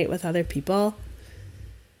coordinate with other people.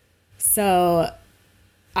 So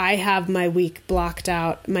I have my week blocked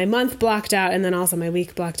out, my month blocked out, and then also my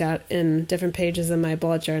week blocked out in different pages in my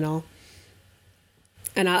bullet journal.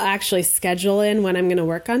 And I'll actually schedule in when I'm going to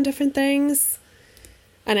work on different things.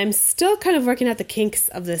 And I'm still kind of working out the kinks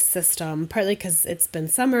of this system, partly because it's been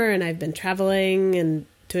summer and I've been traveling and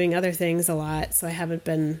doing other things a lot, so I haven't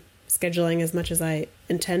been scheduling as much as I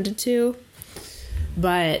intended to.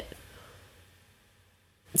 But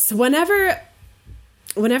so whenever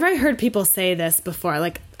I heard people say this before,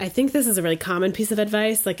 like, I think this is a really common piece of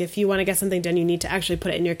advice. Like, if you want to get something done, you need to actually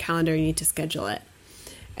put it in your calendar. You need to schedule it.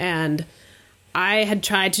 And I had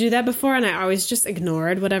tried to do that before, and I always just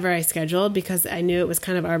ignored whatever I scheduled because I knew it was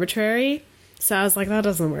kind of arbitrary. So I was like, that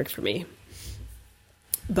doesn't work for me.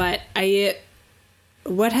 But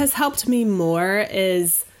what has helped me more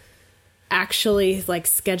is actually like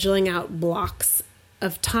scheduling out blocks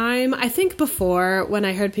of time. I think before, when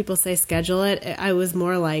I heard people say schedule it, I was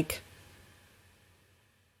more like,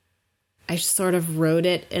 I sort of wrote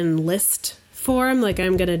it in list form, like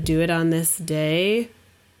I'm going to do it on this day.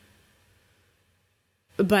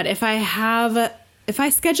 But if I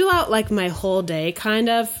schedule out like my whole day, kind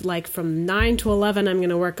of like from 9 to 11, I'm going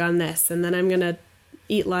to work on this, and then I'm going to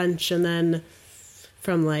eat lunch, and then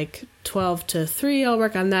from like 12 to 3, I'll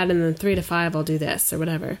work on that, and then 3 to 5, I'll do this or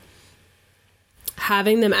whatever.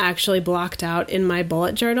 Having them actually blocked out in my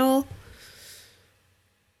bullet journal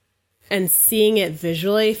and seeing it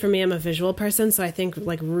visually, for me, I'm a visual person, so I think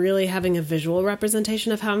like really having a visual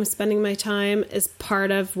representation of how I'm spending my time is part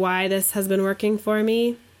of why this has been working for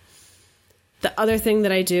me. The other thing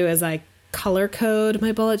that I do is I color code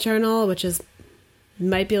my bullet journal, which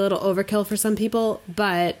might be a little overkill for some people,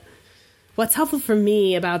 but what's helpful for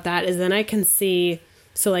me about that is then I can see,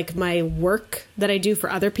 so like my work that I do for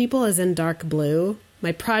other people is in dark blue.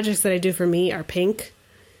 My projects that I do for me are pink.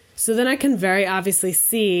 So then I can very obviously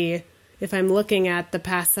see if I'm looking at the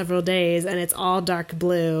past several days and it's all dark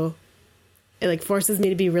blue, it like forces me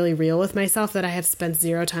to be really real with myself that I have spent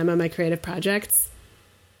zero time on my creative projects.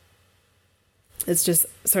 It's just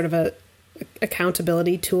sort of a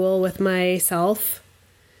accountability tool with myself.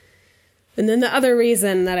 And then the other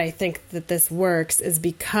reason that I think that this works is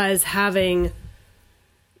because having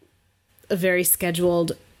a very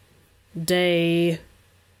scheduled day,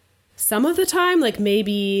 some of the time, like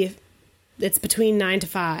maybe it's between 9 to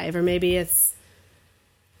 5, or maybe it's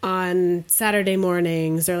on Saturday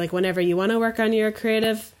mornings, or like whenever you want to work on your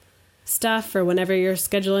creative stuff or whenever you're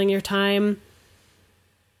scheduling your time.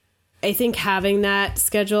 I think having that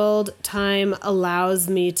scheduled time allows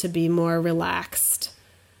me to be more relaxed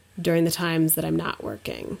during the times that I'm not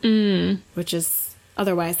working, which is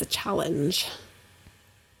otherwise a challenge.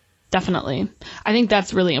 Definitely. I think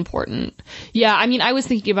that's really important. Yeah, I mean, I was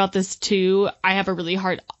thinking about this too.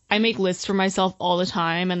 I make lists for myself all the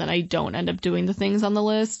time, and then I don't end up doing the things on the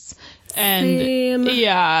lists. And Same.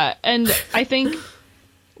 yeah, and I think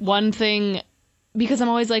one thing, because I'm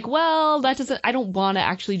always like, well, I don't want to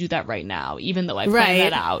actually do that right now, even though I plan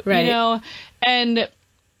that out, right. you know? And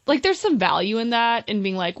like, there's some value in that, and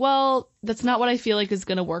being like, well, that's not what I feel like is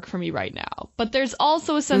going to work for me right now. But there's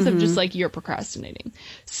also a sense of just like, you're procrastinating.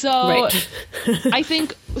 So Right. I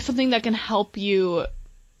think something that can help you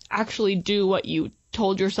actually do what you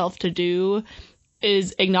told yourself to do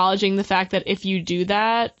is acknowledging the fact that if you do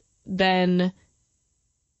that, then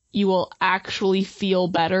you will actually feel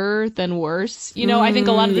better than worse. You know, I think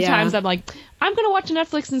a lot of the times I'm like, I'm going to watch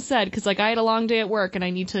Netflix instead because like I had a long day at work and I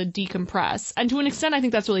need to decompress. And to an extent, I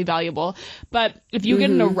think that's really valuable. But if you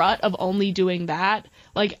get in a rut of only doing that,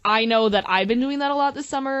 like I know that I've been doing that a lot this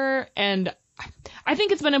summer, and I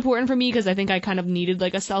think it's been important for me because I think I kind of needed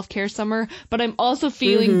like a self-care summer, but I'm also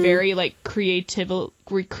feeling very like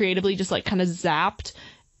creatively just like kind of zapped,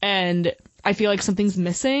 and I feel like something's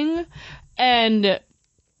missing, and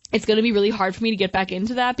it's going to be really hard for me to get back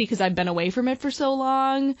into that because I've been away from it for so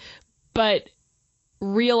long. But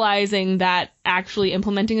realizing that actually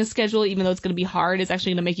implementing a schedule, even though it's going to be hard, is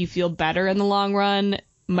actually going to make you feel better in the long run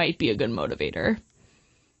might be a good motivator.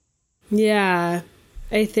 Yeah,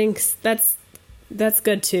 I think that's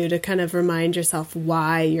good too, to kind of remind yourself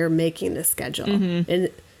why you're making the schedule. And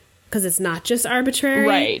because it's not just arbitrary.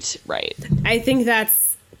 Right. I think that's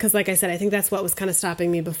because, like I said, I think that's what was kind of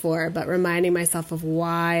stopping me before, but reminding myself of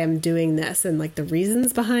why I'm doing this and like the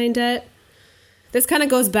reasons behind it. This kind of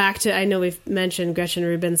goes back to, I know we've mentioned Gretchen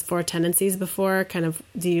Rubin's 4 tendencies before, kind of,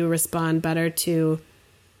 do you respond better to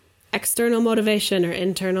external motivation or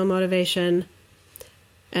internal motivation?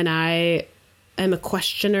 And I am a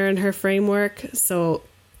questioner in her framework. So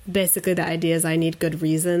basically the idea is I need good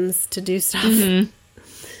reasons to do stuff.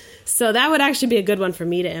 So that would actually be a good one for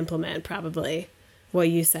me to implement, probably, what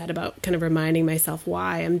you said about kind of reminding myself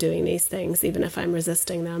why I'm doing these things, even if I'm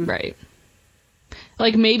resisting them. Right.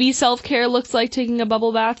 Like maybe self-care looks like taking a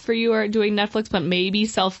bubble bath for you or doing Netflix, but maybe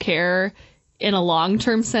self-care in a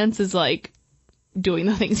long-term sense is like doing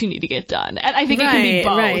the things you need to get done. And I think it can be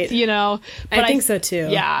both, you know? But I think so too.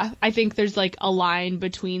 Yeah. I think there's like a line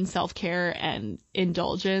between self-care and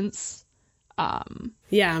indulgence.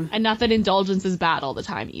 Yeah. And not that indulgence is bad all the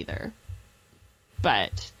time either.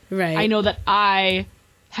 But Right. I know that I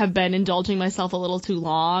have been indulging myself a little too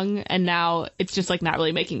long, and now it's just like not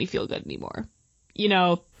really making me feel good anymore. You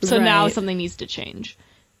know? So now Right. something needs to change.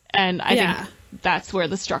 And I think that's where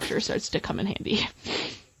the structure starts to come in handy.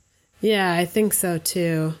 Yeah, I think so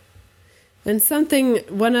too. And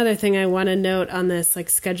one other thing I want to note on this, like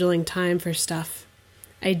scheduling time for stuff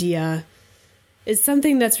idea, is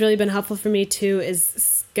something that's really been helpful for me too,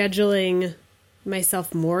 is scheduling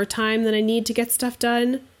myself more time than I need to get stuff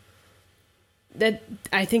done. That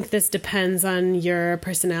I think this depends on your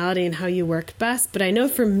personality and how you work best. But I know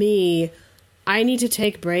for me, I need to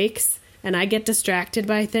take breaks, and I get distracted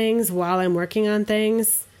by things while I'm working on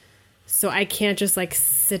things. So I can't just like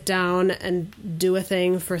sit down and do a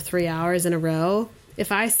thing for 3 hours in a row.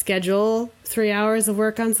 If I schedule 3 hours of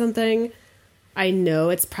work on something, I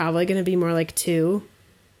know it's probably going to be more like 2,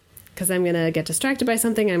 because I'm going to get distracted by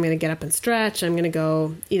something. I'm going to get up and stretch. I'm going to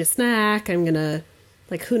go eat a snack. I'm going to,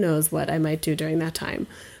 like, who knows what I might do during that time.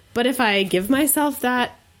 But if I give myself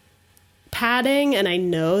that padding, and I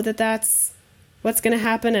know that that's what's going to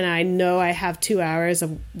happen, and I know I have 2 hours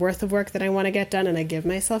worth of work that I want to get done, and I give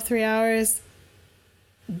myself 3 hours,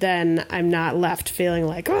 then I'm not left feeling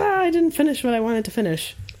like, I didn't finish what I wanted to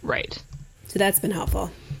finish. Right. So that's been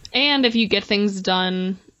helpful. And if you get things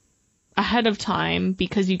done ahead of time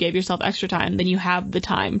because you gave yourself extra time, then you have the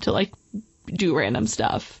time to like do random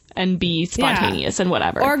stuff and be spontaneous and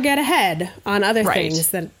whatever. Or get ahead on other Right. things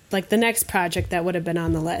that, like the next project that would have been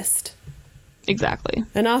on the list. Exactly.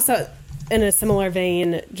 And also, in a similar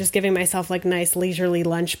vein, just giving myself like nice leisurely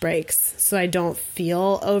lunch breaks so I don't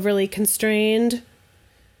feel overly constrained.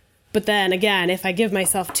 But then again, if I give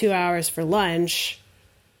myself 2 hours for lunch,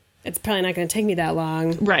 it's probably not going to take me that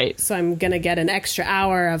long. Right. So I'm going to get an extra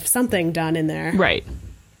hour of something done in there. Right.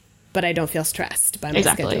 But I don't feel stressed by my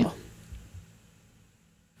Exactly. schedule.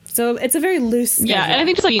 So it's a very loose schedule. Yeah, and I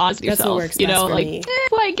think just like being honest with That's what yourself, works you best know, for like, me.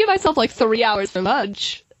 if I give myself like 3 hours for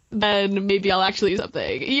lunch, then maybe I'll actually do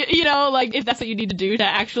something. You know, like if that's what you need to do to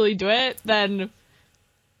actually do it, then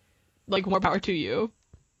like more power to you.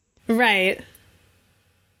 Right.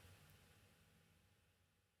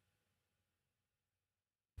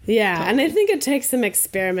 Yeah, and I think it takes some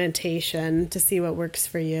experimentation to see what works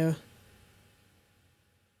for you.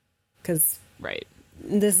 Because Right.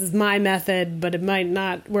 this is my method, but it might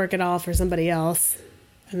not work at all for somebody else.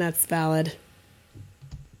 And that's valid.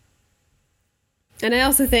 And I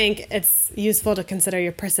also think it's useful to consider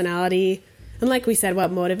your personality. And like we said,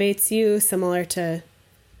 what motivates you, similar to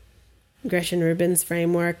Gretchen Rubin's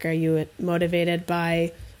framework. Are you motivated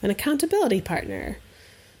by an accountability partner?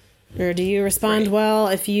 Or do you respond Right. well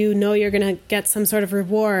if you know you're going to get some sort of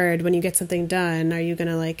reward when you get something done? Are you going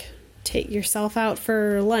to like take yourself out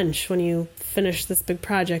for lunch when you finish this big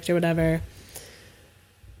project or whatever?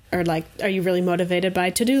 Or like, are you really motivated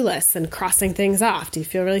by to-do lists and crossing things off? Do you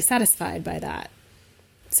feel really satisfied by that?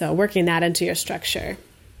 So working that into your structure.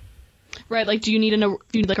 Right. Like, do you need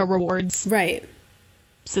like a rewards Right.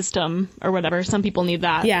 system or whatever? Some people need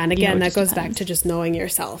that. Yeah, and you know, again, it that just goes back depends. to just knowing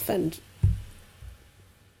yourself and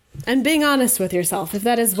being honest with yourself. If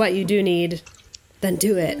that is what you do need, then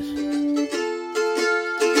do it.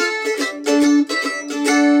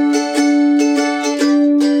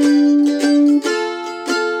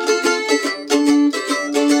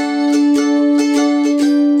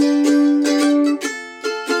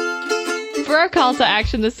 For our call to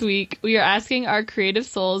action this week, we are asking our creative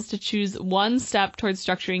souls to choose one step towards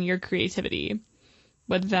structuring your creativity.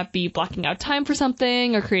 Whether that be blocking out time for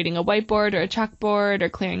something, or creating a whiteboard or a chalkboard, or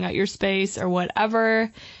clearing out your space, or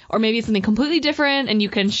whatever. Or maybe it's something completely different and you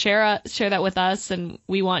can share that with us, and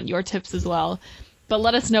we want your tips as well. But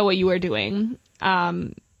let us know what you are doing.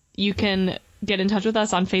 You can get in touch with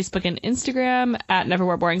us on Facebook and Instagram at Never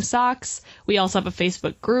Wear Boring Socks. We also have a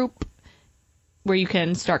Facebook group where you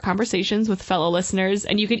can start conversations with fellow listeners,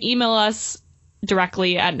 and you can email us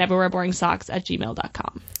directly at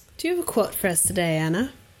neverwearboringsocks@gmail.com. Do you have a quote for us today,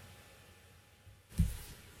 Anna?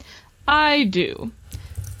 I do.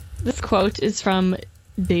 This quote is from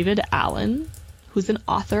David Allen, who's an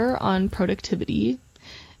author on productivity,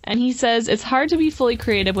 and he says, "It's hard to be fully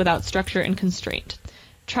creative without structure and constraint.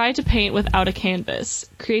 Try to paint without a canvas.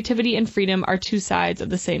 Creativity and freedom are two sides of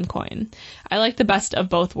the same coin. I like the best of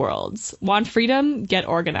both worlds. Want freedom? Get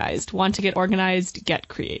organized. Want to get organized? Get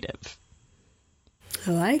creative."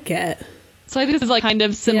 I like it. So I think this is like kind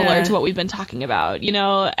of similar Yeah. to what we've been talking about, you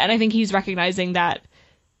know, and I think he's recognizing that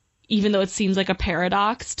even though it seems like a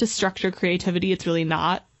paradox to structure creativity, it's really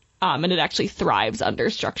not. And it actually thrives under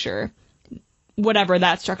structure, whatever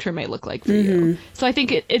that structure may look like for you. So I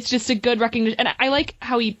think it's just a good recognition. And I like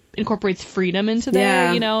how he incorporates freedom into there,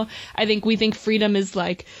 Yeah. you know. I think we think freedom is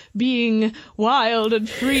like being wild and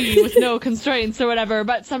free with no constraints or whatever.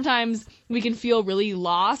 But sometimes we can feel really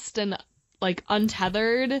lost and like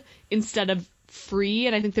untethered instead of free.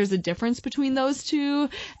 And I think there's a difference between those two.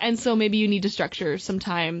 And so maybe you need to structure some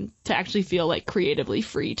time to actually feel like creatively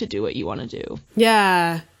free to do what you want to do.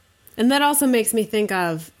 Yeah. And that also makes me think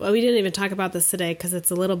of, well, we didn't even talk about this today because it's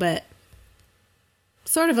a little bit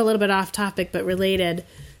off topic, but related.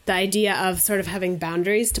 The idea of sort of having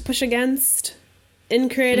boundaries to push against in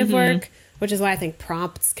creative work, which is why I think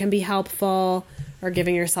prompts can be helpful, or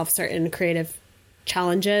giving yourself certain creative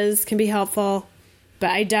challenges can be helpful.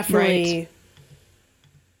 But I definitely,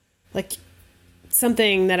 like,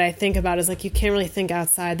 something that I think about is like, you can't really think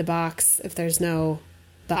outside the box if there's no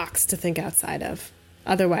box to think outside of.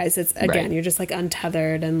 Otherwise, it's, again, Right. you're just like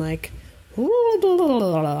untethered and like,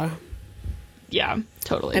 Yeah,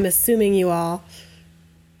 totally. I'm assuming you all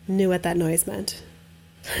knew what that noise meant.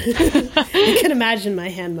 You can imagine my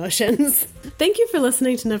hand motions. Thank you for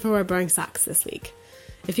listening to Never Wear Boring Socks this week.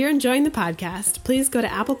 If you're enjoying the podcast, please go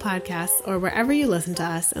to Apple Podcasts or wherever you listen to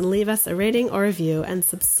us and leave us a rating or review, and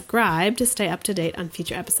subscribe to stay up to date on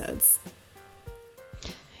future episodes.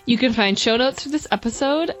 You can find show notes for this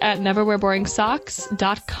episode at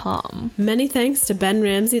neverwearboringsocks.com. Many thanks to Ben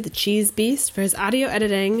Ramsey, the Cheese Beast, for his audio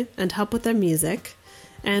editing and help with our music,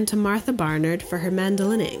 and to Martha Barnard for her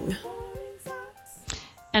mandolining.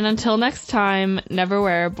 And until next time, never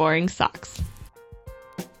wear boring socks.